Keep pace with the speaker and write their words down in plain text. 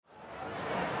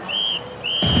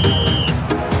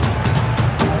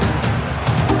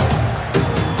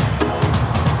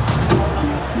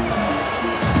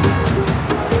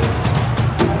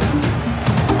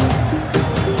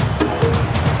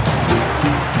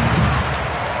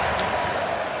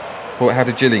Well, how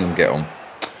did Gillingham get on?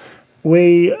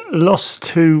 We lost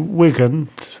to Wigan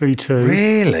 3-2.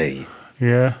 Really?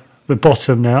 Yeah, we're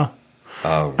bottom now.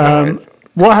 Oh, right.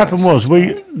 What happened was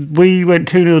we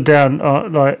went 2-0 down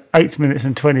like 8th minute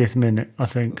and 20th minute, I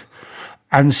think.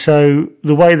 And so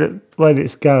the way that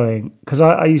it's going, because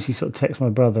I usually sort of text my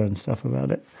brother and stuff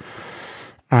about it,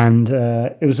 and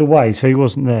it was away, so he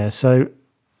wasn't there. So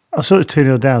I was sort of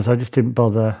 2-0 down, so I just didn't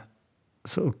bother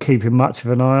sort of keeping much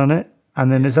of an eye on it. And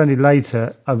then it's only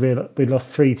later I realised we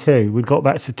lost 3-2. We got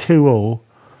back to 2-2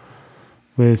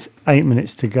 with 8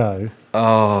 minutes to go.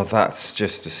 Oh, that's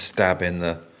just a stab in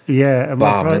the and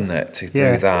bum, isn't it, to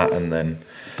do that and then...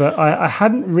 But I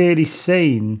hadn't really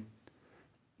seen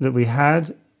that we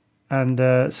had, and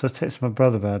so I texted my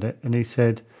brother about it, and he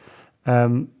said,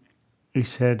 what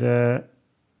did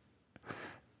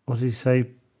he say?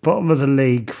 Bottom of the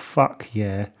league, fuck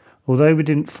yeah. Although we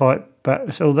did a fight back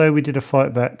to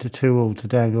 2-2 to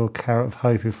dangle a carrot of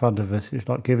hope in front of us, it's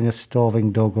like giving a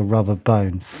starving dog a rubber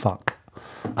bone. Fuck.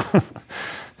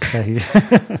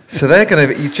 So they're going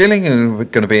to... Gillingham are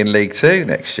going to be in League Two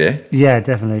next year? Yeah,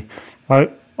 definitely. I'm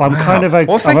kind of...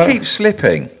 What if they keep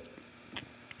slipping?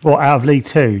 What, out of League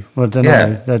Two? Well, I don't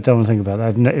know. I don't want to think about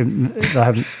that. They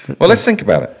haven't. Well, let's think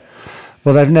about it.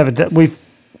 Well, they've never... We've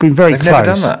been very close. They've never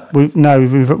done that? Well,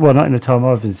 not in the time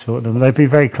I've been supporting them. They've been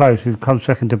very close. We've come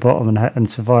second to bottom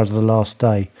and survived the last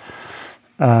day.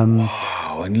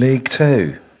 Wow, in League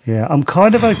Two? Yeah, I'm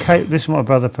kind of okay. This is my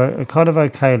brother. I'm kind of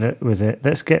okay with it.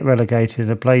 Let's get relegated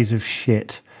in a blaze of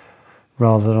shit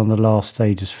rather than on the last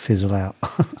day just fizzle out.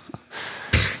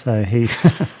 So he's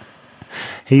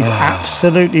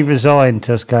absolutely resigned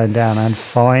to us going down and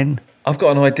fine. I've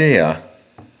got an idea.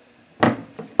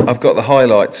 I've got the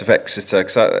highlights of Exeter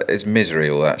because that is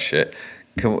misery, all that shit.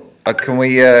 Can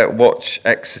we watch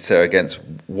Exeter against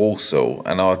Walsall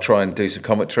and I'll try and do some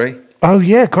commentary? Oh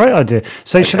yeah, great idea.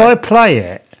 So okay. Should I play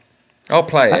it? I'll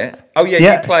play it. Oh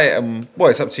yeah, you play it.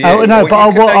 Well, it's up to you. Oh no,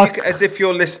 but as if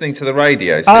you're listening to the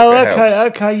radio. So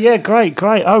okay, yeah, great.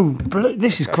 Oh,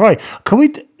 this is great. Can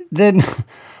we then?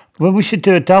 Well, we should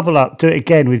do a double up. Do it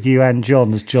again with you and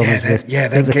John as John is then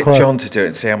get John to do it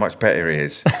and see how much better he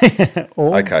is.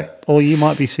 Or you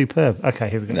might be superb. Okay,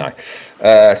 here we go. No.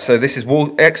 So this is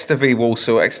Exeter v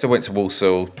Walsall. Exeter went to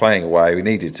Walsall playing away. We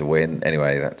needed to win.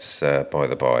 Anyway, that's by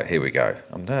the by. Here we go.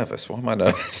 I'm nervous. Why am I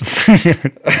nervous? Okay.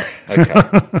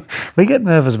 We get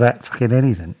nervous about fucking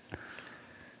anything.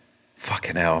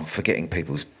 Fucking hell, I'm forgetting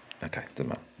people's... Okay, doesn't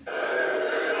matter.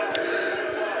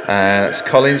 It's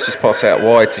Collins just pass out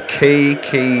wide to Key.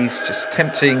 Key's just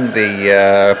tempting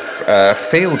the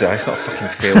fielder. It's not a fucking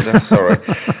fielder. Sorry,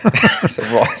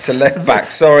 it's a left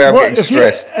back. Sorry, I'm getting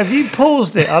stressed. Have you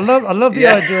paused it? I love the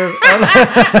idea of.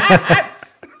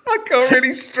 I got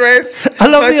really stressed. I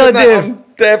love the idea of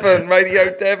Devon,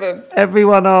 Radio Devon.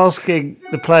 Everyone asking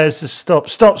the players to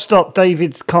stop.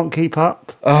 David can't keep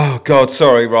up. Oh God,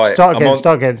 sorry. Right, start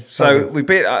again. So we've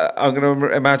been. I'm going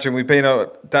to imagine we've been.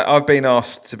 I've been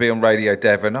asked to be on Radio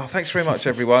Devon. Oh, thanks very much,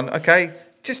 everyone. Okay,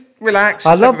 just relax.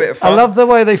 Have a bit of fun. I love the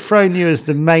way they've thrown you as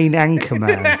the main anchor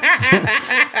man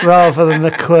rather than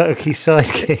the quirky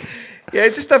sidekick. Yeah,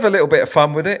 just have a little bit of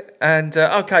fun with it. And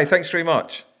okay, thanks very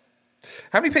much.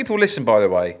 How many people listen, by the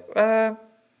way?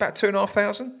 About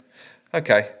 2,500.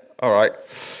 Okay, all right.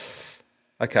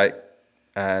 Okay,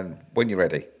 and when you're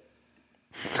ready.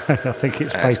 I think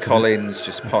it's as Collins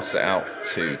just passes it out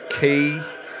to Key.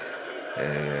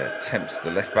 Attempts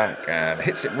the left back and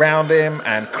hits it round him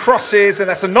and crosses, and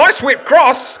that's a nice whip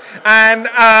cross. And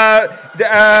do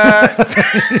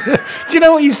you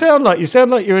know what you sound like? You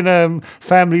sound like you're in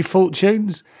Family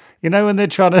Fortunes. You know when they're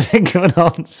trying to think of an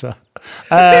answer.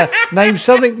 Name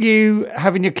something you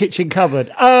have in your kitchen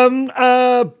cupboard.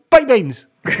 Baked beans.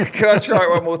 Can I try it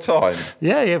one more time?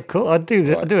 Yeah, of course. I'd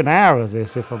do an hour of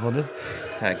this if I'm honest.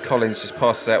 And Collins just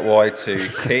passes that wide to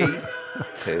Key,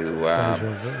 who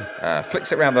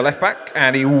flicks it around the left back,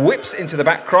 and he whips into the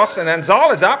back cross, and then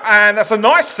Zala's up, and that's a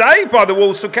nice save by the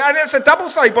Walsall keeper, and it's a double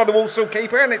save by the Walsall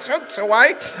keeper, and it's hooked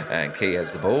away, and Key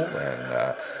has the ball,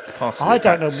 and passes it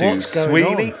back to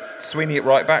Sweeney. Sweeney at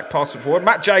right back, pass it forward.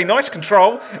 Matt J, nice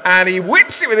control, and he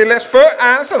whips it with his left foot,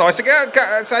 and it's a nice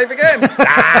save again. No,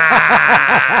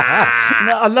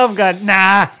 I love going,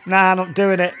 nah, not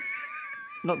doing it.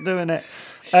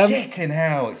 Shit in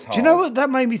hell, it's hard. Do you know what that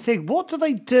made me think? What do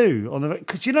they do on the?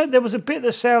 Because there was a bit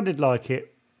that sounded like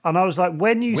it, and I was like,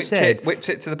 when you whipped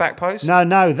it to the back post.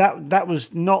 No, that was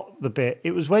not the bit.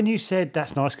 It was when you said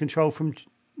that's nice control from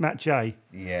Matt J.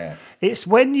 Yeah, it's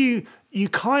when you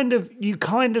kind of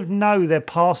know they're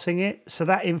passing it, so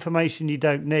that information you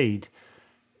don't need.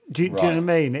 Do you know what I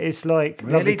mean? It's like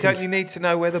really. Don't you need to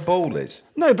know where the ball is?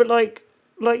 No, but like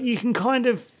you can kind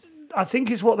of. I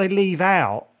think it's what they leave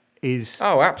out is.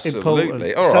 Oh,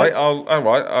 absolutely. Important. All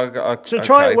right. So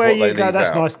try okay, it where what you they go. leave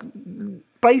That's out. nice.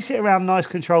 Base it around nice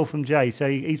control from Jay. So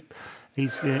he's. I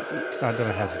don't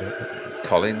know how to do it.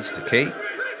 Collins to Key.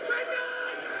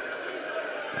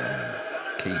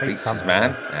 Key beats his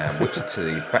man and whips it to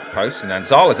the back post, and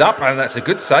Anzala's up, and that's a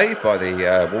good save by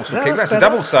the Walsall keeper. That's a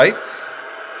double save.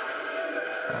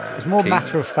 It's more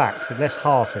matter of fact and less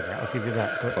heart in it, I'll give you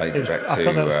that. But plays it back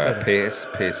to Pierce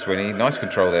Swinney. Nice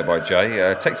control there by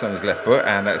Jay. Takes on his left foot,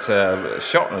 and that's a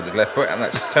shot on his left foot, and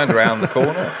that's turned around the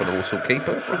corner for the Walsall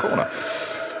keeper for a corner.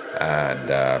 And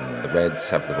the Reds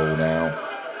have the ball now.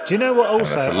 Do you know what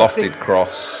also? That's a lofted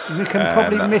cross. We can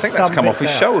probably miss. I think that's come off his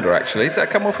shoulder, actually. Has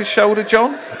that come off his shoulder,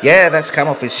 John? Yeah, that's come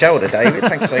off his shoulder, David.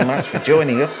 Thanks so much for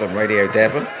joining us on Radio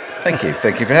Devon. Thank you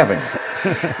for having me.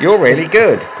 You're really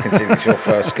good, considering it's your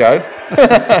first go.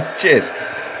 Cheers.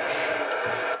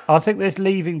 I think there's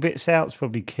leaving bits out's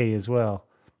probably key as well.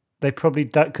 They probably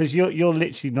don't, because you're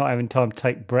literally not having time to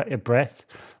take a breath.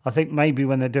 I think maybe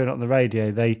when they're doing it on the radio,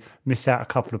 they miss out a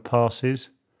couple of passes.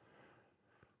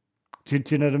 Do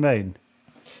you know what I mean?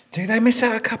 Do they miss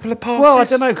out a couple of passes? Well, I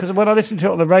don't know, because when I listen to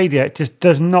it on the radio, it just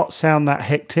does not sound that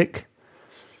hectic.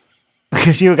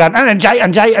 Because you were going, and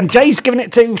Jay's giving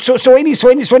it to Sweeney's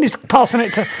passing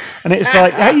it to, and it's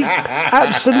like, hey,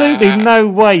 absolutely no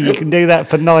way you can do that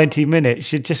for 90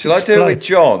 minutes. You just Shall I do it with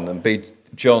John and be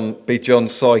John's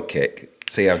sidekick?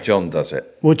 See how John does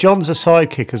it. Well, John's a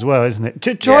sidekick as well, isn't it?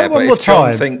 Try it one more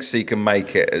time. John thinks he can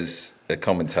make it as a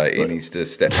commentator, he needs to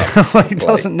step up. He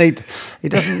doesn't need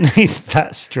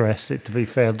that stress. To be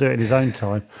fair, I'll do it in his own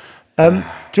time.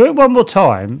 Do it one more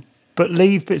time, but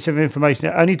leave bits of information.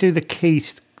 Only do the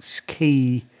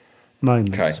key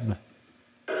moments. Okay.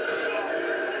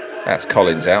 That's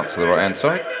Collins out to the right hand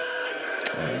side.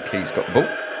 And Key's got the ball.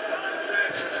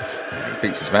 And he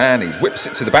beats his man. He whips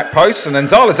it to the back post, and then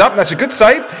Zala's up, and that's a good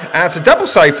save. And it's a double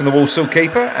save from the Walsall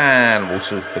keeper, and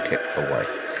Walsall hook it away.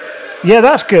 Yeah,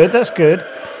 that's good. That's good.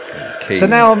 Key so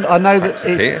now I know that it's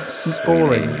Pierce,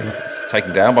 boring. It's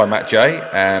taken down by Matt Jay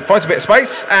and finds a bit of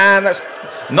space, and that's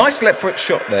a nice left foot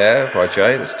shot there by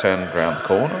Jay that's turned around the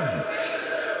corner. And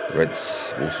the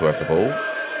Reds also have the ball,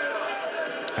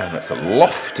 and that's a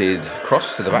lofted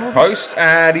cross to the back post,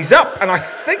 and he's up, and I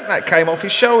think that came off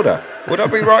his shoulder. Would I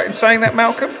be right in saying that,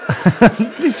 Malcolm?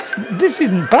 This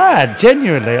isn't bad.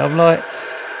 Genuinely, I'm like,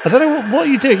 I don't know what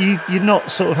you do. You're not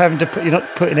sort of having to put. You're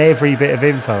not putting every bit of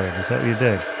info in. Is that what you're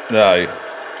doing? No.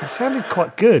 That sounded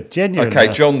quite good. Genuinely.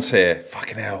 Okay, John's here.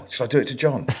 Fucking hell! Should I do it to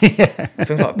John? Yeah. I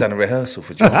feel like I've done a rehearsal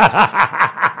for John.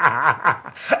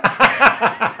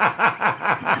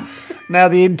 Now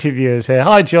the interviewer's here.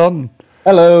 Hi, John.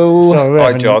 Hello. Sorry,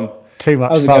 Hi, John. Too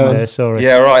much fun there. Sorry.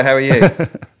 Yeah, right. How are you?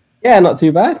 Yeah, not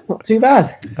too bad. Not too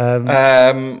bad. Do you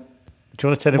want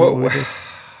to tell him what we do?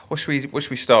 What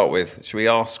should we start with? Should we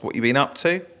ask what you've been up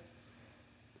to?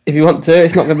 If you want to,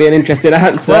 it's not going to be an interesting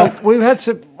answer. Well, we've had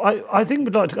some. I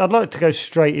think I'd like to go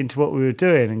straight into what we were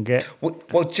doing and get.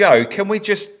 Well, Joe, can we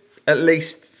just at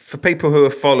least for people who are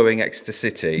following Exeter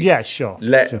City? Yeah, sure.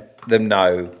 Let them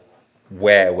know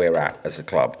where we're at as a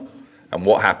club and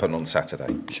what happened on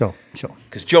Saturday. Sure.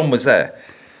 Because John was there.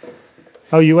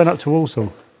 Oh, you went up to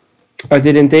Walsall. I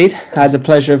did indeed. I had the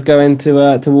pleasure of going to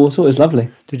Walsall. It was lovely.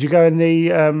 Did you go in the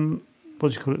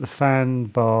what do you call it, the fan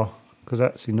bar? Because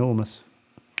that's enormous.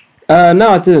 No,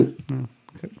 I didn't.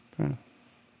 Okay, fair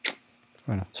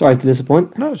enough. Sorry to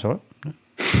disappoint. No, it's all right.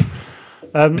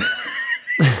 No.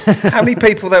 How many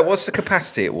people there? What's the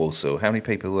capacity at Walsall? How many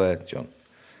people there, John?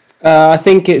 I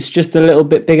think it's just a little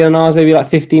bit bigger than ours, maybe like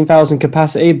 15,000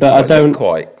 capacity. But I don't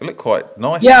look quite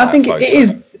nice. Yeah, I think it is.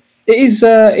 It is.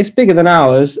 It's bigger than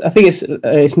ours. I think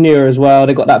it's newer as well.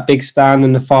 They got that big stand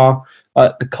in the far,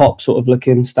 the cop sort of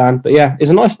looking stand. But yeah, it's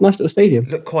a nice little stadium.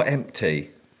 It looked quite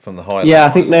empty from the highlights. Yeah,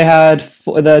 I think they had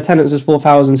the attendance was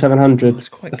 4,700. That's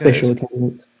quite official good.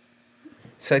 Attendance.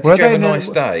 So did you have a nice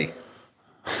day?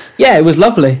 Yeah, it was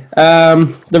lovely.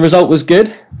 The result was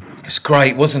good. It's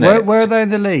great, wasn't it? Where are they in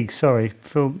the league? Sorry,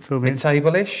 fill me in.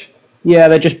 Mid-table-ish? Yeah,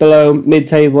 they're just below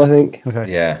mid-table, I think.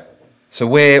 Okay. Yeah. So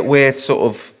we're sort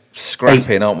of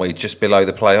scrapping, aren't we? Just below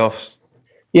the playoffs.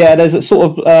 Yeah, there's a sort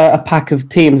of a pack of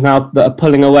teams now that are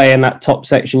pulling away in that top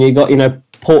section. You got,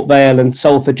 Port Vale and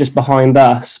Salford just behind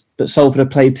us, but Salford have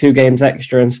played 2 games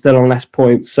extra and still on less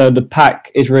points. So the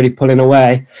pack is really pulling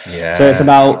away. Yeah. So it's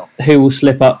about who will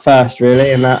slip up first,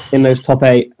 really, in those top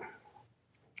 8.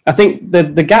 I think the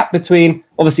gap between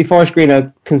obviously Forest Green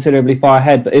are considerably far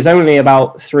ahead, but it's only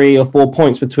about 3 or 4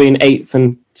 points between 8th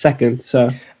and 2nd.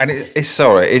 So, and is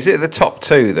it the top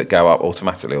 2 that go up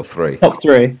automatically, or 3? Top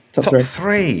three. Top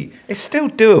three. It's still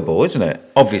doable, isn't it?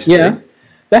 Obviously. Yeah,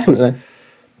 definitely.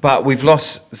 But we've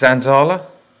lost Zanzala.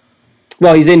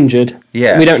 Well, he's injured.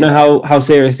 Yeah. We don't know how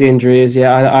serious the injury is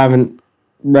yet. I haven't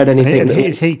read anything.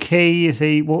 Is he key? Is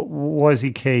he why is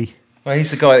he key? Well,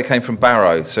 he's the guy that came from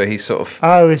Barrow, so he's sort of...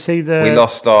 Oh, is he the... We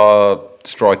lost our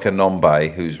striker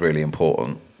Nombe, who's really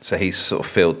important, so he's sort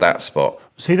of filled that spot.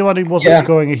 Was he the one who wasn't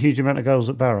scoring a huge amount of goals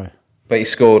at Barrow? But he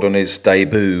scored on his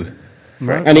debut.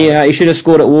 Right. And he should have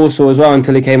scored at Walsall as well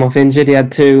until he came off injured. He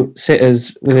had 2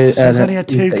 sitters. With So he's only had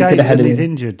 2 games and he's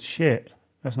injured. Shit.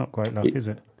 That's not great luck, is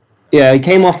it? Yeah, he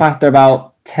came off after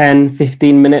about 10,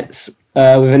 15 minutes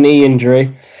with a knee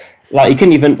injury. Like, he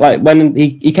couldn't even, like, when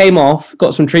he came off,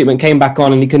 got some treatment, came back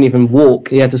on, and he couldn't even walk.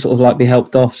 He had to sort of, like, be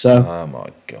helped off, so... Oh, my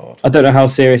God. I don't know how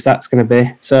serious that's going to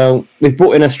be. So, we've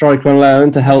brought in a striker on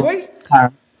loan to help...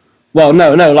 Well,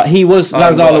 no, like, he was...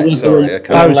 Zanzala was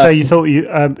so you thought you...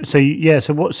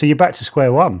 So you're back to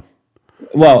square one?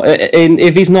 Well,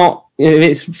 if he's not... If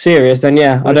it's serious, then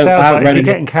yeah. Well, if you're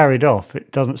getting carried off, it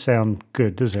doesn't sound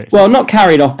good, does it? Well, not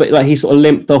carried off, but, like, he sort of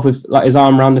limped off with, like, his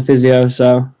arm around the physio,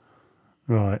 so...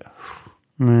 Right.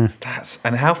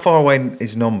 And how far away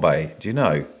is Nombe? Do you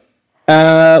know?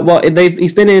 Well,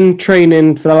 he's been in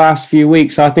training for the last few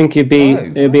weeks. So I think he'd be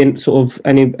in sort of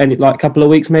any like couple of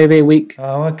weeks, maybe a week.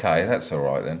 Oh, okay, that's all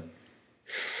right then.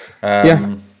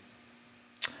 Yeah.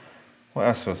 What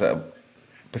else was that?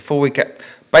 Before we get,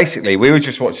 basically, we were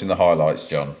just watching the highlights,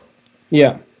 John.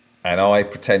 Yeah. And I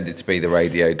pretended to be the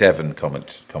Radio Devon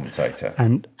commentator.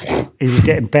 And he was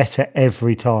getting better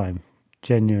every time.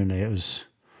 Genuinely, it was...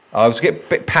 I was getting a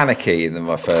bit panicky in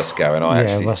my first go, and I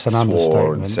actually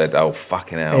swore and said, "Oh,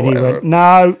 fucking hell!" And he went,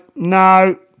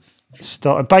 "No,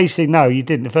 stop." Basically, no, you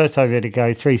didn't. The first time you had to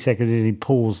go 3 seconds, and he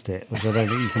paused it, which I don't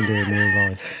think you can do in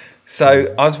real life.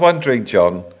 So I was wondering,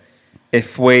 John,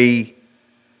 if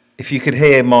you could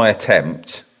hear my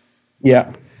attempt,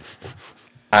 yeah,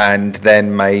 and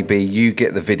then maybe you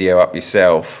get the video up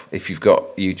yourself if you've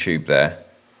got YouTube there.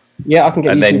 Yeah, I can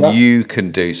get. And then up. You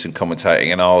can do some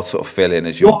commentating, and I'll sort of fill in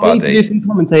as your buddy. You to do some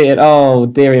commentating? Oh,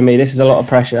 dearie me, this is a lot of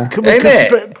pressure. Isn't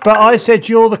it? But I said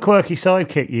you're the quirky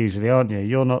sidekick usually, aren't you?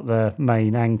 You're not the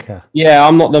main anchor. Yeah,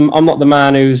 I'm not the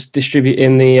man who's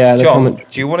distributing the John, commentary.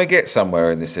 do you want to get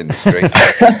somewhere in this industry?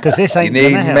 Because this ain't. You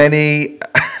need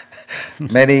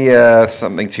many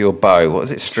something to your bow. What is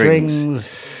it?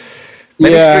 Strings.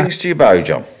 Many strings to your bow,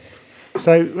 John.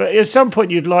 So at some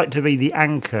point you'd like to be the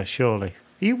anchor, surely.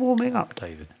 Are you warming up,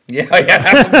 David? Yeah, I am.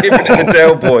 I'm giving it the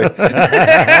Del Boy.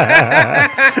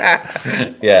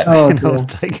 Yeah. Oh,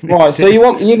 right. So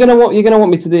you're gonna want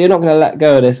me to do. You're not gonna let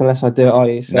go of this unless I do it, are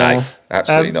you? So, no,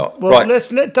 absolutely not. Well, right.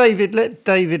 Let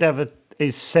David have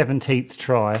his 17th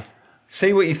try.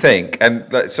 See what you think, and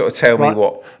sort of tell me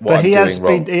what I'm doing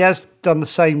wrong. He has done the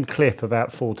same clip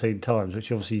about 14 times,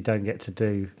 which obviously you don't get to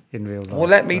do in real life. Well,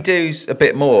 let me do a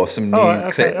bit more, some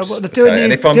new clips. Do a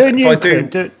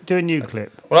new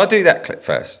clip. Well, I'll do that clip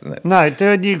first, isn't it? No, do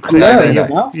a new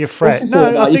clip. You're fresh.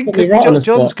 No, I think because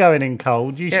John's going in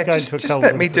cold. You should go into a cold. Just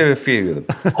let me do a few of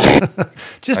them.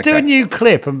 Just do a new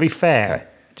clip and be fair. Okay.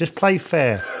 Just play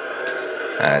fair.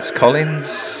 It's Collins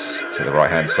to the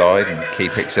right-hand side, and Key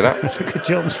picks it up. Look at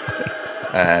John's face.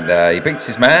 And he beats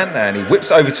his man, and he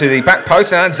whips over to the back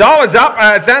post, and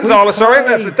Zanzala, sorry, and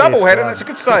that's a double header, and that's a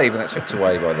good save, and that's whipped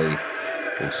away by the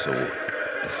Walsall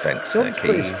defence. John's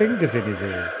put his fingers in his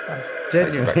ears. That's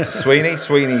genuine. Back to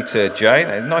Sweeney to Jay,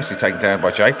 nicely taken down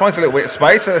by Jay, finds a little bit of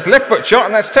space, and that's a left foot shot,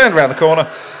 and that's turned around the corner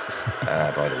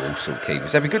by the Walsall keeper.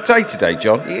 He's having a good day today,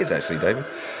 John. He is actually, David.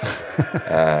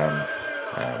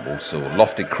 Walsall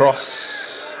lofted cross.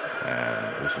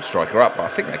 Also striker up, but I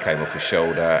think that came off his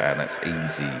shoulder, and that's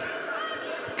easy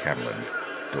for Cameron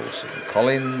Dawson.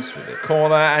 Collins with the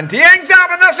corner, and Dieng's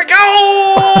up, and that's a goal!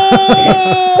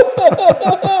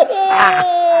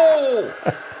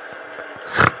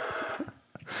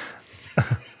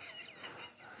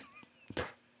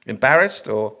 Embarrassed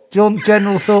or John?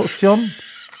 General thoughts, John?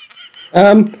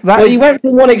 Well, he went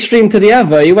from one extreme to the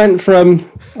other. He went from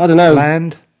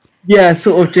land. Yeah,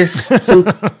 sort of just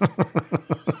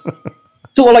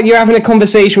sort of like you're having a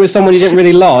conversation with someone you didn't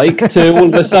really like to all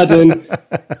of a sudden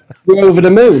you're over the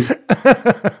moon.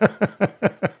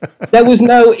 There was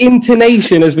no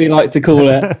intonation, as we like to call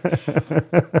it.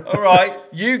 All right.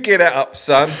 you get it up,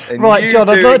 son, and Right, you John,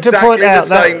 do I'd like to exactly point out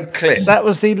the same clip. that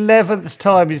was the 11th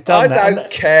time he's done I that.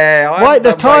 don't care. Right, I've the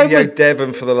done time Radio with-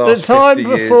 Devon for the last The time 50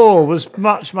 years. before was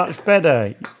much, much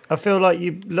better. I feel like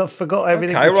you forgot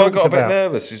everything Okay, we well, I talked got a bit about.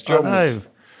 nervous. His John I was... know.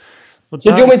 Well,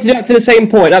 So do you want me to do up to the same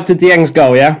point, up to Dieng's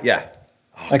goal, yeah? Yeah.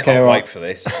 Oh, I Okay, can't right. wait for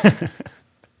this.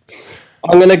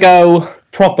 I'm going to go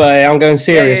proper. I'm going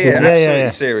serious. Yeah, now.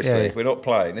 absolutely, seriously. Yeah. We're not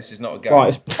playing. This is not a game.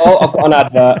 Right. I've got an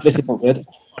advert. This isn't good.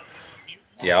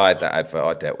 Yeah, I had that advert.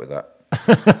 I dealt with that.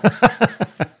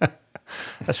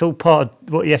 That's all part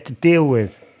of what you have to deal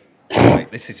with.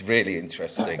 Right, this is really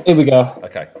interesting. Here we go.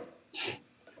 Okay.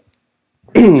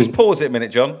 Just pause it a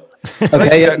minute, John. For those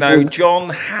Okay, who yeah, don't know, John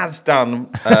has done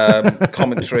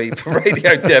commentary for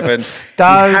Radio Devon.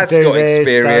 Don't he has do got this,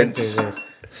 experience. don't do this.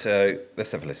 So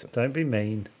let's have a listen. Don't be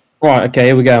mean. Right, okay,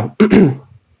 here we go.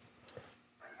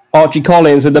 Archie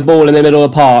Collins with the ball in the middle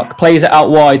of the park. Plays it out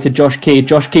wide to Josh Key.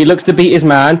 Josh Key looks to beat his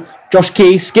man. Josh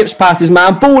Key skips past his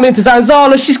man. Ball into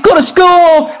Zanzala. She's got to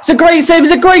score. It's a great save.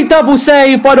 It's a great double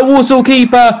save by the Walsall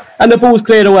keeper. And the ball's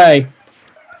cleared away.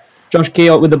 Josh Key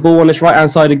up with the ball on his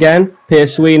right-hand side again.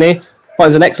 Piers Sweeney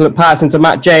finds an excellent pass into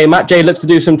Matt J. Matt J looks to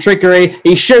do some trickery.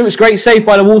 He shoots. Great save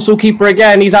by the Walsall keeper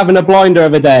again. He's having a blinder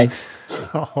of a day.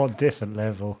 Oh, different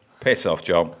level. Piss off,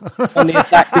 John. On the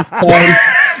attack this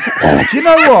time. Do you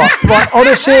know what? Right, on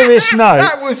a serious note,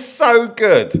 That was so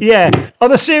good. yeah.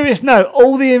 On a serious note,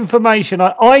 all the information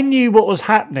I knew what was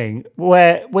happening.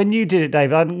 Where when you did it,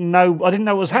 David, I didn't know what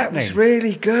was That happening. was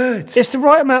really good. It's the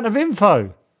right amount of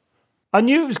info. I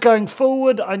knew it was going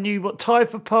forward. I knew what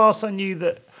type of pass. I knew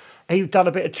that he'd done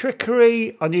a bit of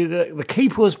trickery. I knew that the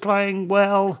keeper was playing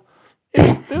well.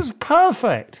 It was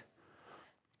perfect.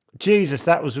 Jesus,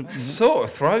 that was. Sort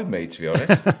of thrown me, to be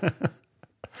honest.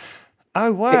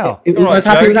 Oh wow! You All right, guys Joe,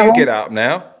 happy with that you one? get up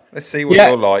now. Let's see what Yeah.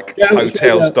 you're like. Yeah,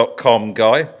 Hotels.com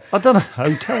guy. I don't know.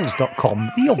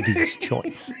 Hotels.com, the obvious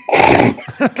choice.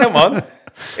 Come on.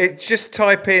 Just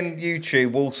type in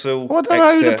YouTube Walsall. Well, I don't know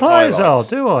who the Exeter players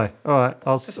highlights. are, do I? All right,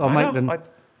 I'll make them.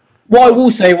 What I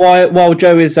will say while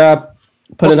Joe is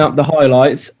pulling up the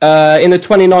highlights, in the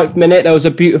 29th minute, there was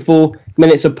a beautiful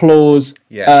minute's applause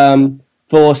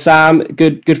for Sam,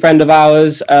 good friend of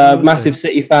ours, massive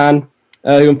City fan,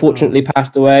 who unfortunately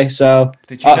passed away. So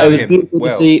Did you know it was him beautiful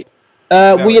well? to see.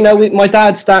 My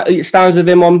dad stands with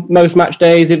him on most match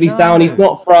days. If he's down, he's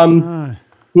not from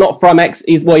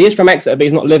Exeter. He is from Exeter, but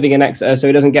he's not living in Exeter, so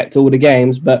he doesn't get to all the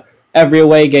games. But every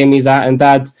away game he's at, and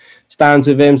Dad stands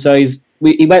with him. So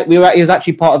he was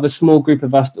actually part of a small group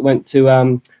of us that went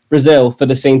to Brazil for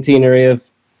the centenary of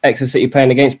Exeter City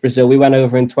playing against Brazil. We went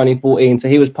over in 2014, so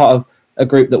he was part of a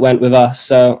group that went with us.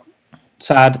 So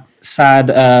sad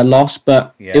loss,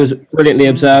 but it was brilliantly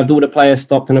observed. All the players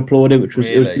stopped and applauded, which was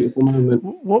it was a beautiful moment.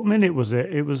 What minute was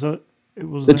it? It was the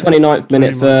 29th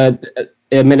minute for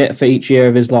a minute for each year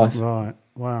of his life. Right.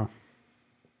 Wow.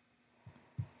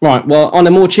 Right. Well, on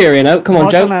a more cheery note, come on,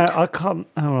 I Joe. don't know. I can't.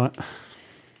 All right.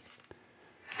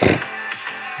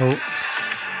 Oh,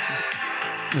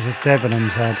 there's a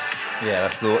Debenhams ad. Yeah,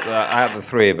 that's out of the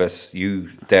three of us, you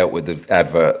dealt with the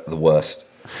advert the worst.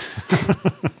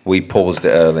 We paused it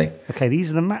early. Okay, these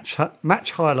are the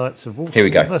match highlights of Walsall Here we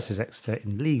go. versus Exeter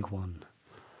in League One.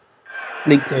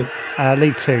 League Two.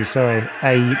 League Two, sorry.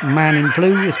 A man in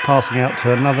blue is passing out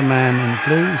to another man in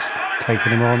blue. He's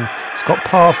taking him on. It's got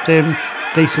past him.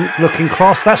 Decent looking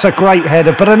cross. That's a great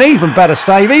header, but an even better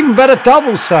save, even better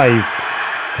double save.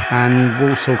 And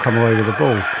Walsall come away with the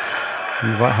ball.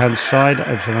 On the right hand side,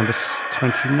 over to number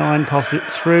 29, passes it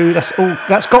through.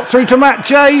 That's got through to Matt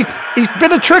J. He's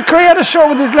been a trickery, had a shot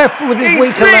with his left, with his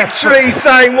weaker left. Literally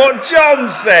saying what John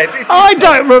said. This is I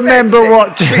don't remember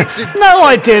pathetic. what. No,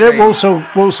 I didn't.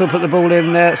 Walsall put the ball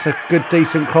in there. It's a good,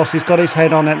 decent cross. He's got his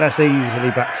head on it. That's easily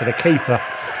back to the keeper.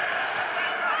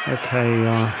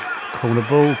 Okay, corner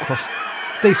ball, cross,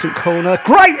 decent corner.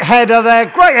 Great header there.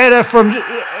 Great header from.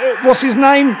 What's his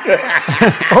name?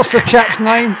 What's the chap's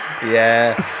name?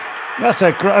 Yeah. That's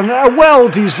a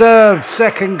well-deserved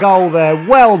second goal there.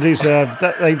 Well-deserved.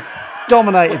 That they've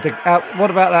dominated the.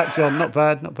 What about that, John? Not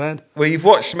bad. Not bad. Well, you've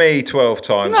watched me 12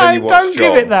 times. No, then you watched don't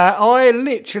John. give it that. I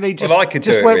literally just. Well, I could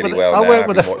just do it went really with well I now, went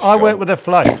with having the. watched I John. went with the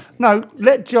flow. No,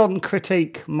 let John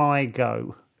critique my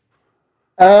go.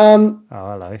 Um,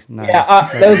 Oh, hello. No.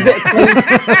 yeah, there was a bit.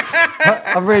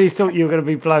 I really thought you were going to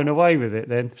be blown away with it.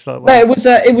 Then it's like, No, well,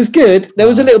 it was good. There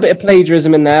was a little bit of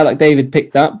plagiarism in there, like David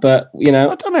picked up, but I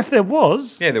don't know if there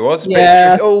was. Yeah, there was.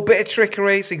 Yeah. Bit of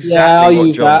trickery. It's I'll exactly what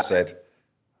use John that. said.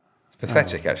 It's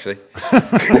pathetic, actually.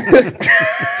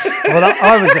 Well,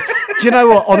 I was. Do you know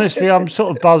what? Honestly, I'm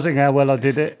sort of buzzing how well I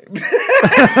did it.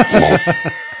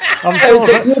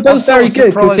 You're both very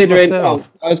good considering. Oh,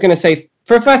 I was going to say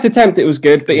for a first attempt it was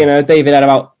good, but David had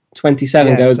about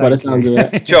 27 goes by the sound of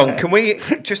it. John, can we,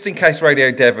 just in case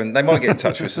Radio Devon, they might get in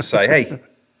touch with us to say, hey,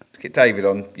 get David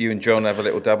on. You and John have a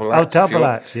little double act. Oh, double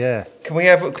act, yeah. Can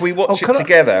we watch it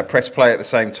together? Press play at the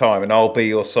same time, and I'll be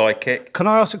your sidekick. Can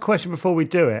I ask a question before we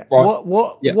do it? Right.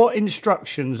 What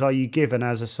instructions are you given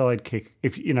as a sidekick?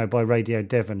 If by Radio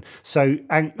Devon. So,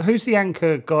 who's the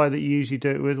anchor guy that you usually do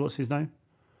it with? What's his name?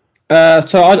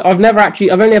 So I've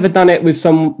only ever done it with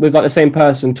like the same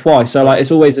person twice. So like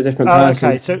it's always a different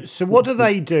person. Okay. So what do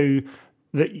they do?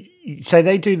 Say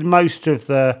they do most of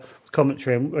the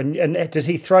commentary, and does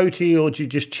he throw to you, or do you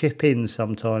just chip in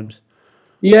sometimes?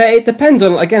 Yeah, it depends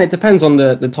on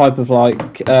the type of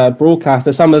like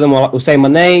broadcaster. Some of them will say my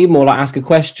name or like ask a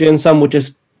question. Some will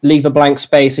just leave a blank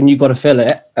space and you've got to fill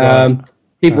it.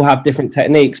 People have different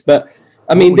techniques, but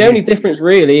I mean the only difference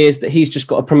really is that he's just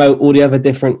got to promote all the other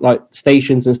different like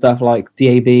stations and stuff like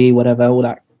DAB, whatever, all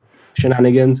that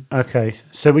shenanigans. Okay,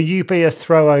 so will you be a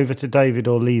throw over to David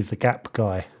or leave the gap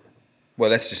guy? Well,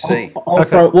 let's just see.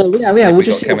 We'll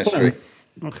just see chemistry.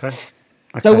 Okay.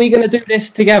 So we're going to do this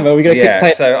together. We're going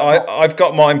to So I've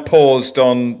got mine paused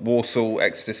on Walsall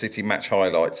Exeter City match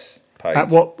highlights page. At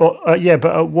what? But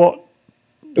at what? Are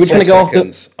we trying to go off?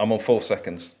 I'm on 4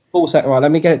 seconds. 4 seconds. Right,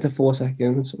 let me get it to 4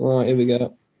 seconds. Right, here we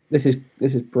go. This is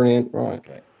brilliant. Right.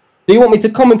 Okay. Do you want me to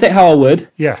commentate how I would?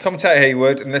 Yeah. Commentate how you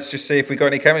would, and let's just see if we got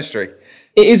any chemistry.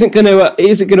 It isn't going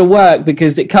to work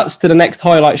because it cuts to the next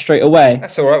highlight straight away.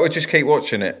 That's all right. We'll just keep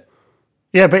watching it.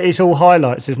 Yeah, but it's all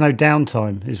highlights. There's no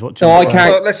downtime, is what. I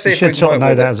can't. Well, let's see you if we should can sort of work know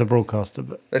with that it. as a broadcaster.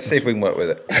 But let's see if we can work with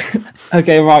it.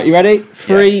 Okay, right. You ready?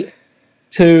 3,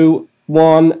 2,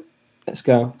 1. Let's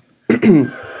go.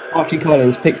 Archie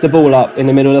Collins picks the ball up in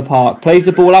the middle of the park. Plays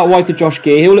the ball out wide to Josh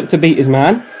Gear. He'll look to beat his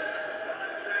man.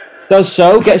 Does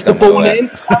so. Gets the ball in.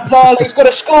 Gonzalo's got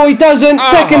a score. He doesn't.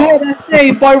 Second header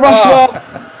saved by Rushworth.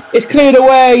 It's cleared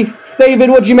away. David,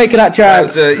 what do you make of that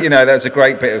chance? That was a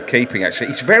great bit of keeping, actually.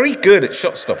 He's very good at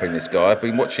shot stopping, this guy. I've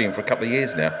been watching him for a couple of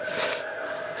years now.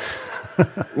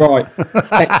 Right.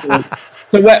 Excellent.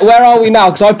 So where are we now?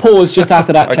 Because I paused just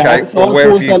after that chance. So where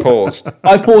have you paused?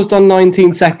 I paused on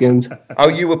 19 seconds. Oh,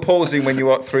 you were pausing when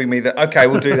you threw me that. Okay,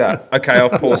 we'll do that. Okay,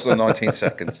 I've paused on 19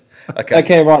 seconds.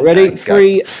 Okay, right, ready?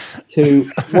 3, 2,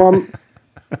 1.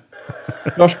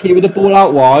 Josh Key with the ball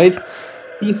out wide.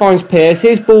 He finds Pierce.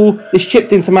 His ball is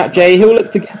chipped into Matt J. He'll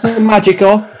look to get some magic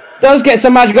off. Does get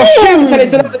some magic off. Shoots, and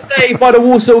it's another save by the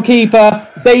Walsall keeper.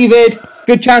 David,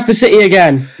 good chance for City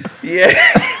again. Yeah.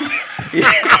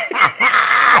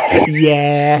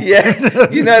 Yeah.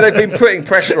 They've been putting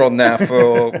pressure on now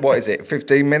for,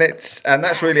 15 minutes? And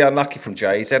that's really unlucky from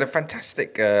Jay. He's had a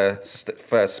fantastic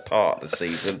first part of the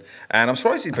season. And I'm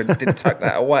surprised he didn't tuck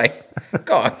that away.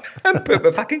 God, and put my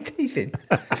fucking teeth in.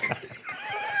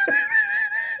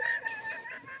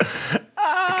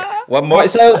 One more. Right,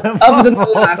 so other than the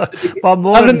laugh, one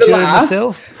more and enjoying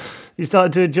myself. You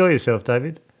started to enjoy yourself,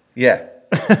 David? Yeah.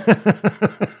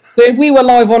 So if we were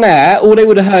live on air, all they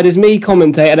would have heard is me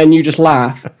commentate and then you just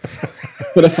laugh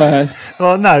for the first.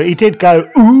 Well, no, he did go,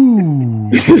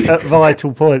 ooh, at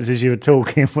vital points as you were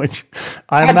talking, which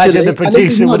I imagine the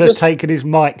producer would have taken his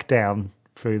mic down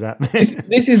through that.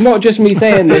 This is not just me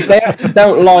saying this. They actually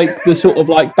don't like the sort of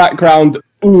like background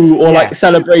ooh or like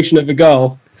celebration of a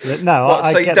goal. No,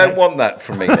 I you don't want that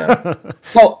from me now.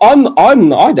 Well, I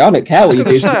don't care what you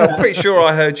do. I'm pretty sure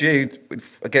I heard you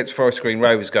against Forest Green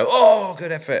Rovers go, oh,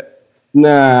 good effort.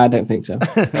 Nah, I don't think so. All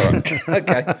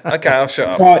right. Okay, I'll shut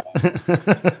up. Right,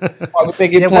 we're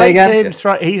big play again.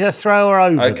 He's a thrower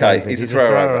over. Okay, David. he's a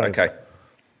thrower over. Okay.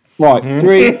 Right,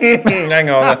 3.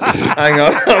 Hang on, I'm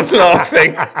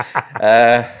laughing.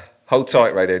 Hold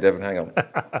tight, Radio Devon. Hang on.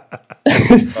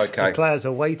 Okay. The players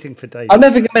are waiting for David. I'm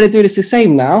never going to do this the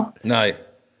same now. No.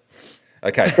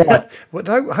 Okay. Right.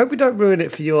 Well, hope we don't ruin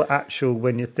it for your actual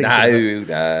when you're thinking.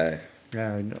 No.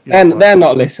 And they're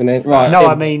not listening. Right. No,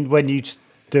 I mean when you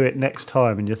do it next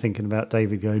time and you're thinking about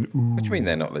David going, ooh. What do you mean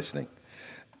they're not listening?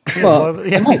 Well,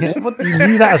 you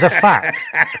knew that as a fact.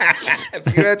 Have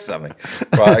you heard something?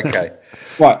 Right, okay.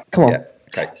 Right, come on. Yeah,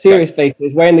 okay. Serious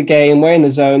faces. We're in the game. We're in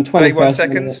the zone. 31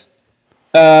 seconds.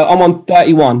 I'm on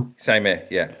 31. Same here,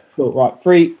 yeah. Cool. Right,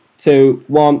 3, 2,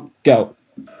 1, go.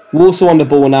 Walsall on the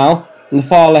ball now, on the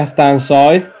far left-hand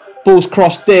side. Ball's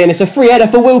crossed in. It's a free header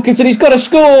for Wilkinson. He's got to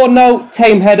score. No,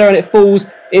 tame header, and it falls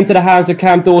into the hands of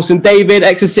Cam Dawson. David,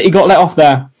 Exeter City got let off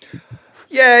there.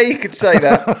 Yeah, you could say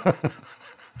that.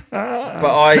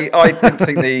 But I didn't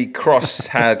think the cross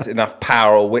had enough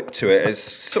power or whip to it. It's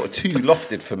sort of too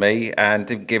lofted for me and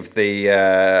didn't give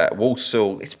the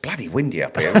Walsall... It's bloody windy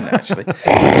up here, isn't it, actually?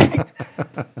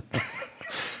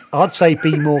 I'd say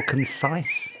be more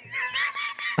concise.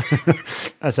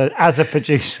 as a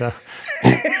producer,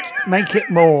 make it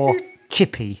more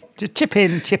chippy. Just chip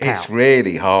in, chip out. It's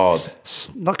really hard.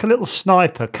 Like a little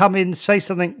sniper. Come in, say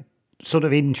something sort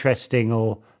of interesting,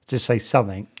 or just say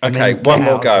something. Okay, one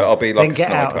more go. I'll be like then a get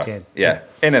sniper. out again. Yeah,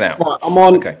 in and out. Right, I'm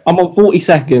on. Okay. I'm on 40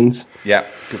 seconds. Yeah,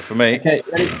 good for me. Okay,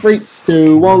 ready? 3,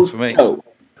 2, 1, for me. go.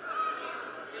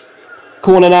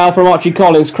 Corner now from Archie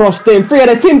Collins, crossed in, free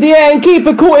header, Tim Dieng,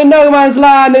 keeper caught in no man's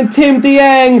land, and Tim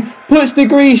Dieng puts the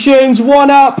Grecians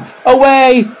 1 up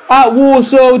away at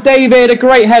Walsall. David, a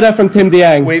great header from Tim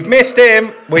Dieng. We've missed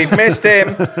him.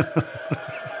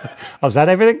 Was that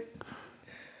everything?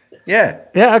 Yeah.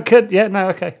 Yeah, I could. Yeah, no,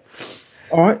 okay.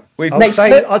 All right. I'd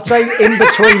say in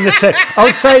between the two.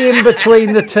 I'd say in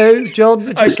between the two, John.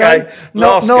 Would you say?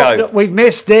 Last go. We've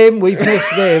missed him,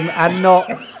 and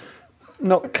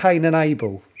not Cain and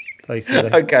Abel,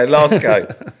 basically. Okay, last go.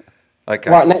 Okay.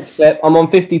 Right, next step. I'm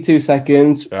on 52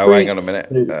 seconds. Oh, hang on a minute.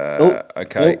 2,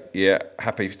 Okay. Yeah,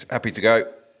 happy to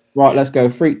go. Right, let's go.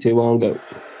 3, 2, 1, go.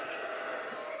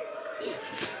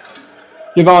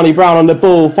 Giovanni Brown on the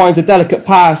ball, finds a delicate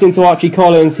pass into Archie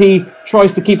Collins. He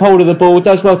tries to keep hold of the ball,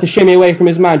 does well to shimmy away from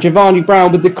his man. Giovanni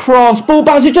Brown with the cross. Ball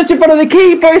bounces just in front of the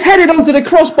keeper. It's headed onto the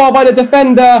crossbar by the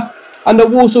defender. And the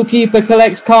Walsall keeper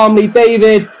collects calmly.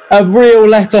 David, a real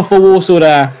let-off for Walsall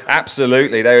there.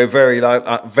 Absolutely. They were very,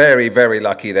 very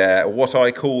lucky there. What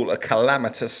I call a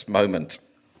calamitous moment.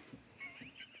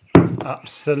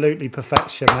 Absolutely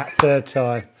perfection that third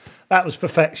time. That was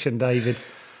perfection, David.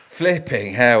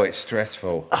 Flipping how it's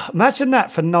stressful. Imagine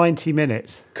that for 90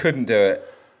 minutes. Couldn't do it.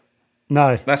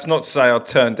 No. That's not to say I'd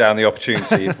turn down the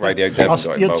opportunity if Radio Devon got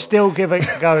involved. You'd still give it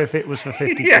a go if it was for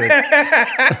 50 quid.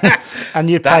 And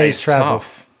you'd pay his travel.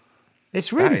 Tough.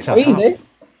 It's really tough. Easy.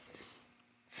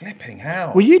 Flipping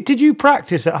hell. Did you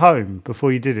practice at home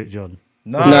before you did it, John?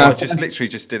 No, I just literally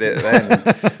just did it then.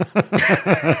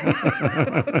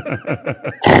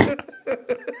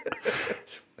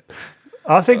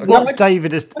 I think what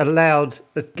David has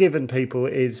given people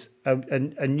is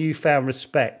a newfound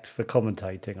respect for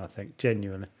commentating, I think,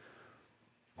 genuinely.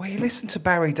 Well, you listen to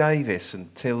Barry Davis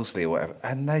and Tilsley or whatever,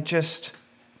 and they just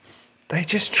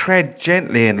tread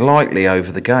gently and lightly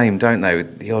over the game, don't they?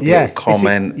 With the odd little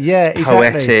comment. It's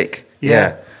poetic. Exactly.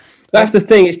 Yeah. That's the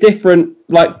thing. It's different.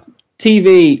 Like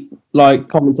TV, like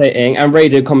commentating and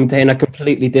radio commentating are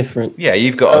completely different. Yeah,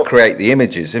 you've got to create the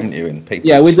images, haven't you? And people.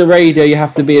 Yeah, with the radio, you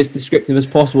have to be as descriptive as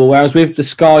possible. Whereas with the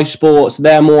Sky Sports,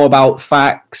 they're more about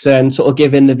facts and sort of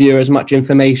giving the viewer as much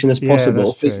information as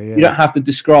possible. That's true, yeah. You don't have to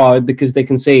describe because they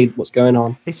can see what's going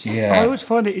on. I always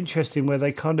find it interesting where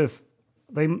they kind of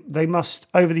they must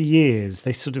over the years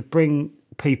they sort of bring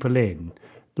people in,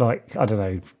 like I don't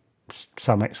know,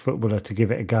 some ex-footballer to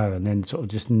give it a go and then sort of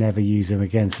just never use them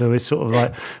again. So it's sort of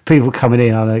like people coming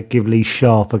in, I know, give Lee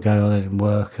Sharp a go and it didn't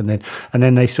work, and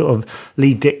then they sort of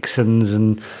Lee Dixons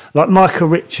and like Michael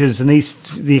Richards and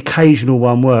the occasional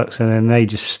one works and then they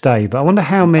just stay. But I wonder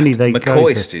how many they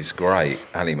McCoist is great,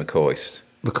 Ali McCoist.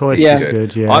 McCoist is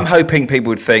good, yeah. I'm hoping people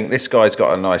would think this guy's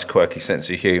got a nice quirky sense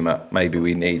of humour. Maybe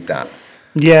we need that.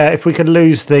 Yeah, if we could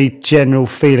lose the general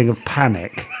feeling of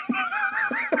panic.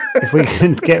 If we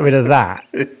can get rid of that,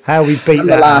 how we beat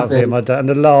that out of him, I don't, and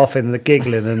the laughing and the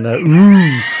giggling and the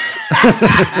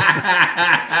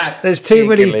there's too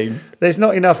many. There's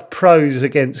not enough pros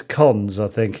against cons, I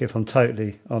think, if I'm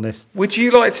totally honest. Would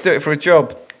you like to do it for a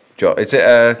job, John? Is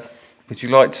it? Would you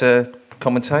like to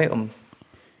commentate on?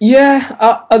 Yeah,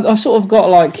 I sort of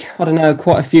got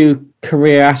quite a few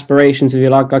career aspirations, if you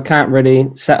like. I can't really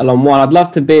settle on one. I'd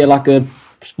love to be like a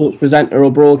sports presenter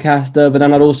or broadcaster, but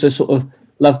then I'd also sort of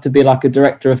love to be like a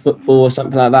director of football or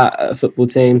something like that at a football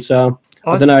team. So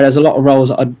I don't know. There's a lot of roles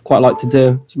that I'd quite like to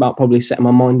do. It's about probably setting my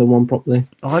mind on one properly.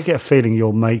 I get a feeling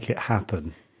you'll make it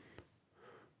happen.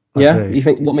 Yeah, you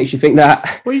think? What makes you think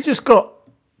that? Well, you just got.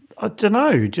 I don't know.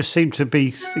 You just seem to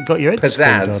be. You got your head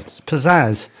pizzazz. screwed on.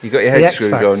 Pizzazz. You got your head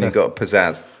screwed on. You got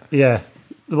pizzazz. Yeah.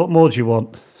 What more do you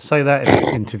want? Say that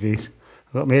in interviews.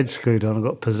 I got my head screwed on. I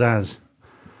got pizzazz.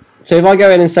 So if I go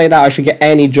in and say that, I should get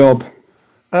any job.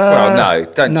 Well, no,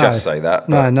 don't just say that.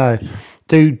 But... No.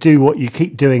 Do what you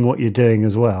keep doing what you're doing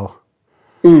as well.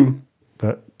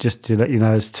 But just to let you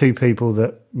know, there's two people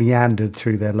that meandered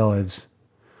through their lives.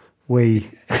 We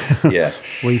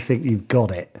think you've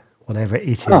got it, whatever it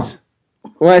is. Oh.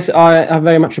 Well, I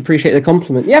very much appreciate the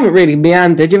compliment. You haven't really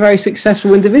meandered. You're very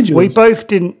successful individuals. We both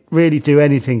didn't really do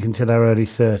anything until our early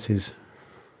 30s.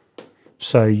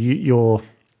 So you're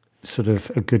sort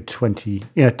of a good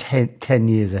 10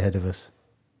 years ahead of us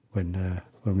when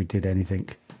we did anything.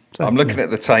 I'm looking at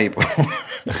the table.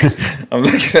 I'm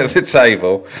looking at the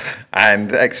table,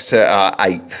 and Exeter are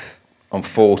 8th on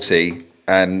 40,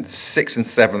 and 6th and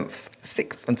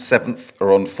 7th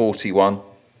are on 41.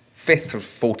 5th of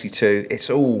 42. It's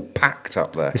all packed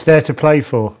up there. It's there to play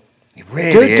for. It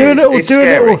really is. Do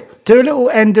a little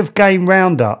end of game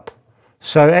roundup.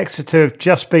 So Exeter have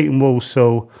just beaten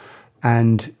Walsall,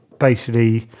 and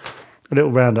basically a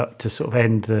little roundup to sort of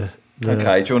end the.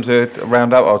 Okay, do you want to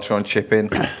round up? I'll try and chip in,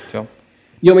 John.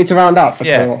 You want me to round up?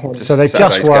 Yeah. So they've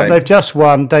just won. They've just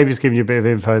won. David's giving you a bit of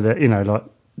info that like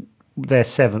they're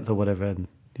 7th or whatever. And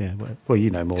yeah, well, you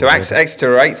know more. So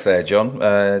Exeter are 8th there, John.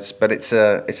 But it's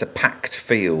a packed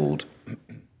field.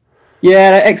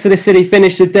 Yeah, Exeter City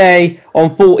finished the day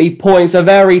on 40 points. A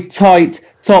very tight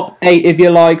top 8, if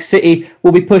you like. City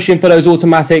will be pushing for those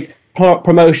automatic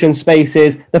promotion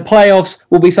spaces. The playoffs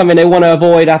will be something they want to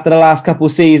avoid after the last couple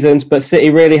of seasons, but City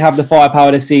really have the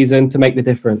firepower this season to make the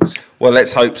difference. Well,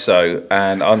 let's hope so.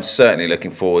 And I'm certainly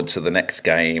looking forward to the next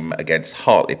game against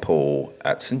Hartlepool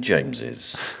at St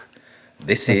James's.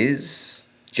 This is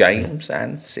James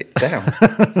and Sit Down.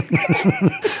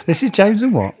 This is James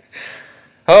and what?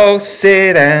 Oh,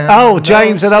 sit down. Oh,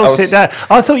 James and I'll sit down.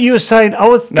 I thought you were saying. I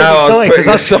was putting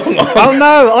a song on. Oh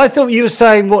no, I thought you were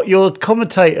saying what your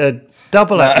commentator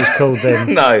double act was called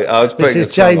then. No, I was putting. This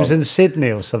is James and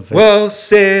Sydney or something. Well,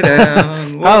 sit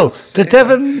down. Did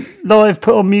Devon Live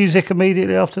put on music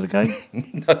immediately after the game?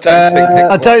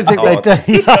 I don't think they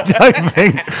do. I don't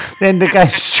think. Then the game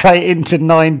straight into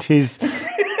 90s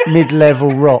mid-level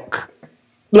rock.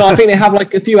 No, I think they have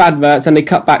like a few adverts and they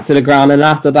cut back to the ground, and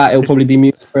after that it'll probably be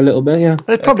music for a little bit. Yeah,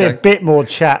 there's probably a bit more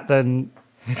chat than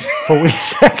 40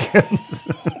 seconds.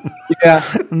 Yeah,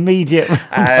 immediate.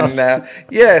 And I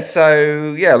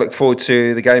look forward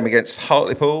to the game against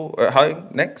Hartlepool at home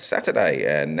next Saturday.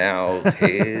 And now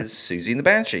here's Susie and the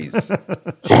Banshees. Do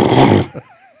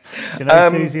you know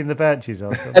Susie and the Banshees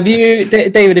are? Have you,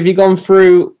 David? Have you gone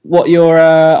through what your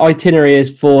itinerary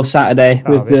is for Saturday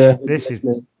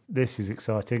This is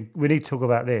exciting. We need to talk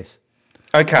about this.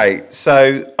 Okay,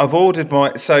 so I've ordered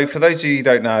my. So for those of you who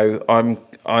don't know,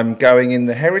 I'm going in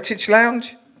the Heritage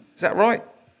Lounge. Is that right?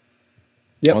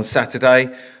 Yeah. On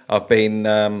Saturday, I've been.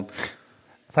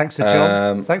 Thanks to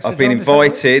John. I've been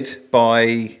invited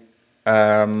by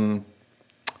Sue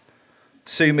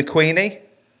McQueenie,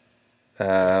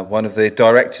 one of the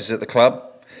directors at the club,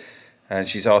 and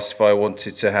she's asked if I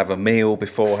wanted to have a meal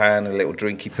beforehand, a little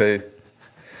drinky poo.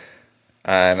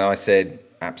 And I said,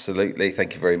 absolutely,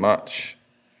 thank you very much.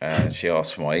 And she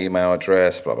asked for my email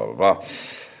address, blah, blah, blah, blah.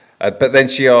 But then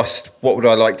she asked, what would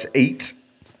I like to eat?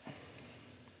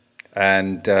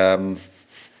 And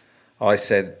I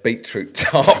said, beetroot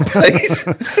tart, please.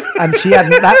 And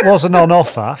that wasn't on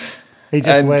offer. He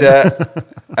just went.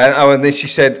 And then she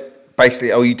said, basically,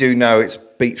 you do know it's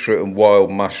beetroot and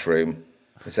wild mushroom.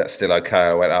 Is that still okay?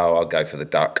 I went, I'll go for the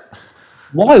duck.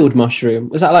 Wild mushroom?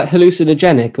 Was that like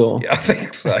hallucinogenic or? Yeah, I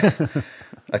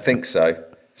think so.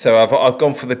 So I've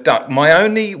gone for the duck. My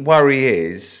only worry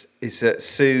is that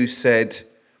Sue said,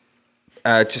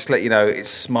 just let you know, it's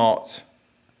smart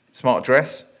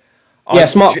dress. Yeah,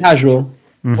 smart casual.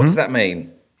 Mm-hmm. What does that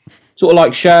mean? Sort of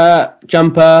like shirt,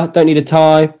 jumper, don't need a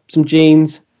tie, some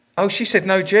jeans. Oh, she said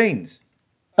no jeans.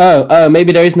 Oh,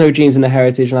 maybe there is no jeans in the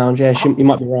Heritage Lounge. Yeah, you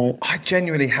might be right. I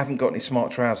genuinely haven't got any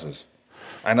smart trousers.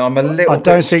 And I'm a little. I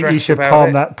don't think you should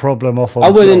palm that problem off on. I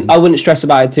wouldn't stress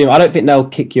about it too much. I don't think they'll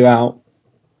kick you out.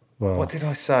 Well, what did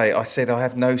I say? I said I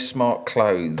have no smart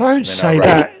clothes. Don't say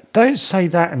that. Don't say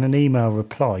that in an email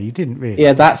reply. You didn't really.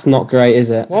 Yeah, that's not great,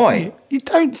 is it? Why? You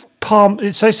don't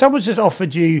palm. So someone's just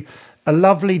offered you a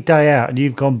lovely day out, and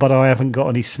you've gone, but I haven't got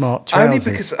any smart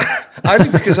trousers. Only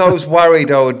because I was worried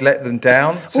I would let them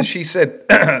down. So she said,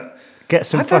 "Get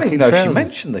some." I don't even know if she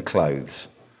mentioned the clothes.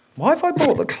 Why have I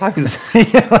bought the clothes?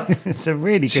 Yeah, it's a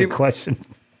really good question.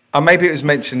 Maybe it was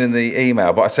mentioned in the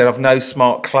email, but I said I've no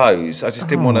smart clothes. I just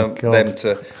didn't want them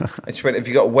to. And she went, "Have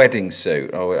you got a wedding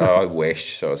suit?" I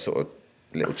wish. So I sort of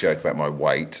a little joke about my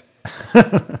weight.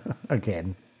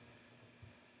 Again.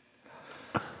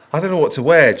 I don't know what to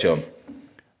wear, John.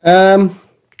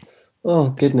 Oh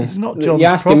goodness! It's not John's You're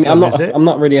asking problem, me. I'm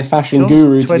not really a fashion John's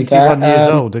guru. 21 years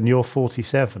old, and you're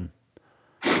 47.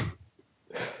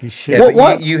 You should. Yeah,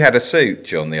 but you had a suit,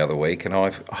 John, the other week, and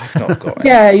I've not got it.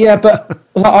 Yeah, but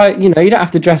you don't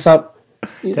have to dress up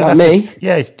like me.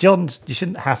 John. You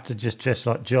shouldn't have to just dress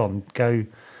like John. Go.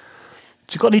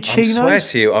 Do you got any chinos? I swear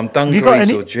to you, I'm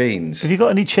dungarees or jeans. Have you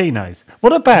got any chinos?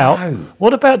 What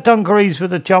about dungarees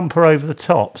with a jumper over the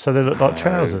top so they look like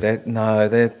trousers?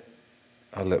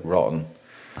 I look rotten.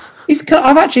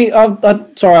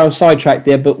 Sorry, I was sidetracked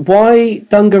there, but why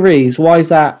dungarees? Why is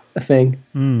that a thing.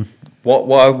 What?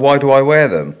 Why do I wear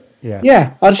them?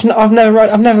 Yeah. I've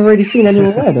never really seen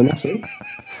anyone wear them. That's it.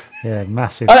 Yeah,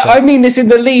 massive. I mean this in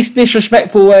the least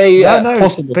disrespectful way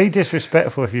possible. Be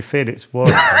disrespectful if you feel it's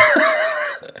warranted.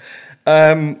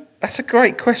 That's a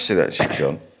great question, actually,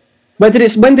 John. When did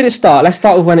it start? Let's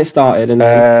start with when it started.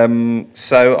 And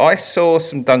so I saw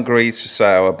some dungarees for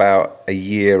sale about a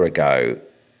year ago,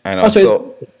 and I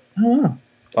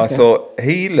thought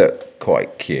he looked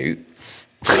quite cute.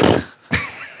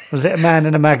 Was it a man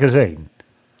in a magazine?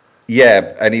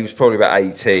 Yeah, and he was probably about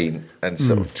 18 and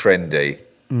sort of trendy.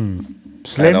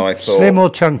 Slim, and I thought, slim or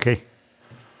chunky?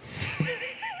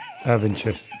 Of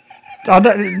interest.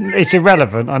 It's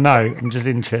irrelevant, I know. I'm just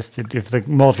interested if the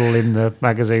model in the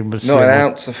magazine was not slim. an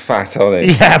ounce of fat on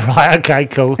it. Yeah, right, okay,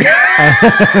 cool.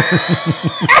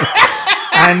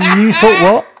 And you thought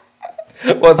what?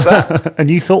 What's that? And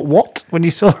you thought what when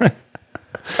you saw it?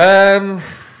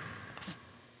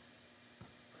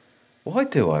 Why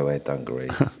do I wear dungarees?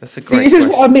 That's a great This is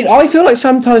what I mean. I feel like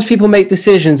sometimes people make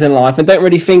decisions in life and don't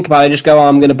really think about it. Just go,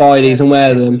 I'm going to buy these and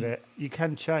wear them. You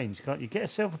can change, can't you? Get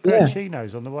yourself a pair of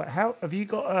chinos on the way. How have you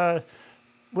got?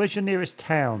 Where's your nearest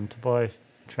town to buy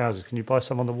trousers? Can you buy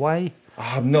some on the way?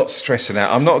 I'm not stressing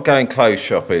out. I'm not going clothes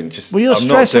shopping. You're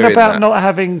stressing about not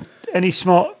having any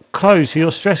smart clothes. So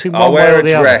you're stressing one I'll way wear or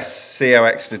the a other. dress. See how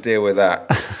Exeter deal with that.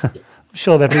 I'm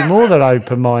sure they'd be more than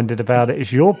open-minded about it.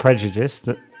 It's your prejudice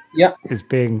that is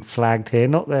being flagged here,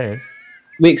 not theirs.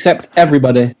 We accept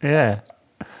everybody. Yeah.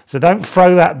 So don't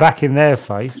throw that back in their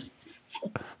face.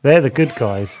 They're the good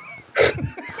guys.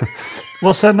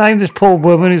 What's her name? This poor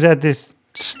woman who's had this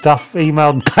stuff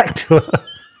emailed back to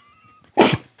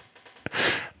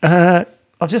her.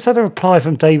 I've just had a reply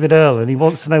from David Earl, and he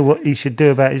wants to know what he should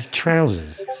do about his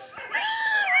trousers.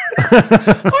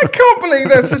 I can't believe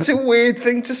that's such a weird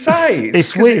thing to say.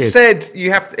 It's weird. It said you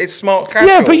have to. It's smart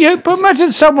casual. Yeah, but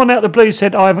imagine someone out the blue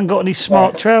said, "I haven't got any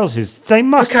smart trousers." They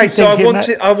must. Okay, be so I thinking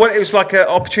wanted. It was like an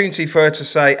opportunity for her to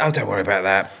say, "Oh, don't worry about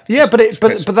that." Yeah, but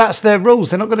that's their rules.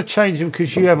 They're not going to change them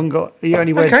because you haven't got. You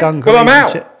only wear dungarees. Well, I'm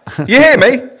out. You hear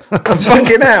me? I'm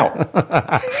fucking out.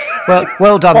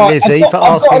 Well done, Lizzie, for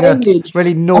asking a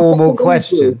really normal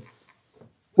question.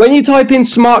 When you type in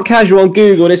smart casual on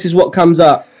Google, this is what comes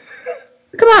up.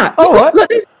 Look at that. All right.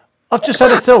 I've just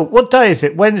had a thought. What day is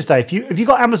it? Wednesday. Have you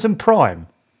got Amazon Prime?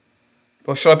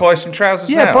 Well, shall I buy some trousers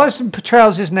now? Yeah, buy some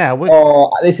trousers now.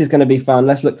 This is going to be fun.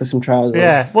 Let's look for some trousers.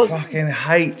 Yeah. I fucking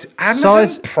hate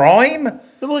Amazon Prime.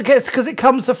 Well, because it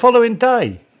comes the following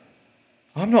day.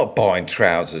 I'm not buying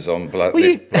trousers on this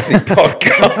bloody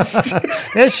podcast.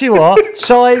 Yes, you are.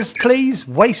 Size, please.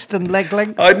 Waist and leg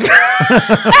length. I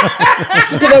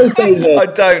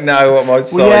don't know what my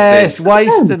size is. Yes,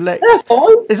 waist and leg. They're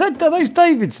fine. Are those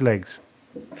David's legs?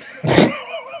 I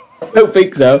don't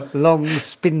think so. Long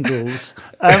spindles.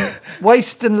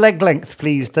 Waist and leg length,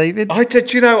 please, David. I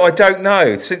don't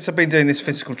know. Since I've been doing this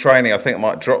physical training, I think I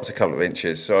might have dropped a couple of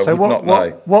inches, so I would not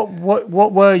know. What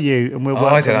were you? And we'll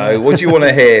I don't know. What do you want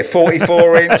to hear?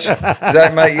 44 inch? Does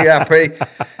that make you happy?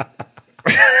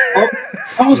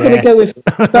 I was going to go with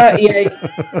 38.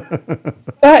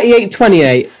 38,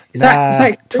 28. Is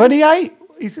that 28?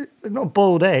 Is it not a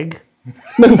boiled egg?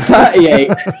 No,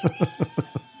 38.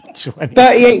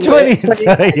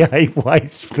 38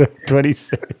 waist for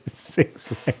 26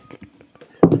 leg.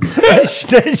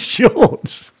 That's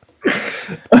shorts.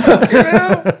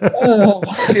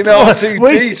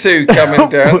 R2D2 coming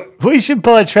down. We should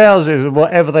buy trousers and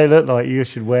whatever they look like, you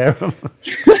should wear them.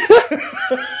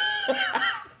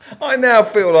 I now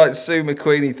feel like Sue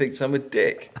McQueenie thinks I'm a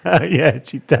dick. Yeah,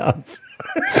 she does.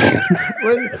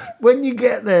 when you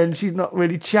get there and she's not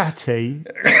really chatty,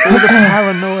 all the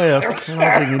paranoia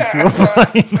flooding into your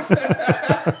brain.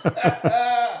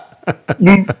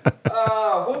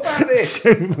 What about this?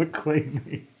 Sue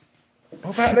McQueenie.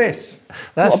 What about this?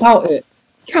 What about it?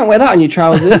 You can't wear that on your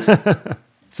trousers.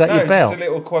 Is that your belt? Just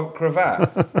a little cravat.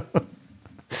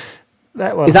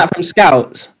 That one. Is that from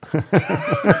Scouts?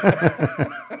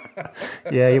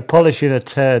 Yeah, you're polishing a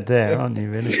turd there, aren't you,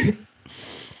 really?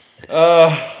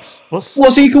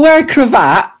 So you can wear a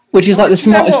cravat, which is like the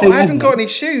smartest thing I haven't ever. got any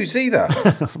shoes either.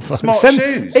 Smart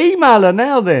shoes. Email her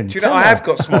now then. Do you know, I have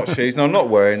got smart shoes and I'm not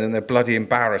wearing them. They're bloody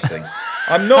embarrassing.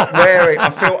 I'm not wearing. I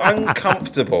feel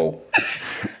uncomfortable.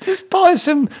 Just buy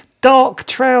some dark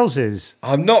trousers.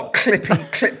 I'm not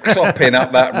clip-clopping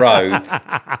up that road.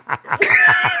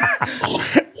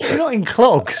 You're not in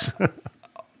clogs.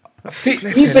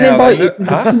 You've been invited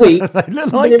this week. They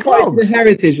look like to the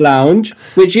Heritage Lounge,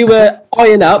 which you were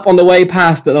eyeing up on the way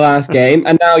past at the last game,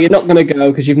 and now you're not going to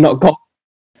go because you've not got.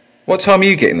 What time are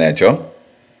you getting there, John?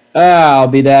 I'll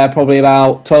be there probably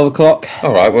about 12 o'clock.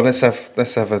 All right. Well, let's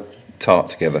have a tart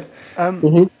together.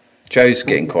 Joe's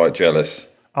getting quite jealous.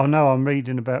 Oh no, I'm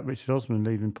reading about Richard Osman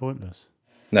leaving Pointless.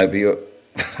 No, but you're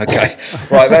okay.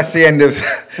 Right. That's the end of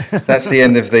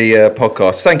the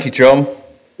podcast. Thank you, John.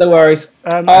 No worries.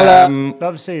 Love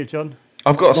to see you, John.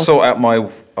 I've got to sort out my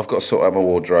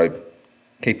wardrobe.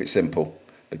 Keep it simple,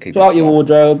 but keep Sort out your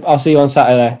wardrobe. I'll see you on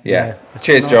Saturday. Yeah.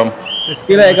 Cheers, John. See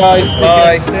you later, guys.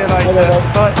 Bye. See you later.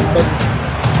 Bye.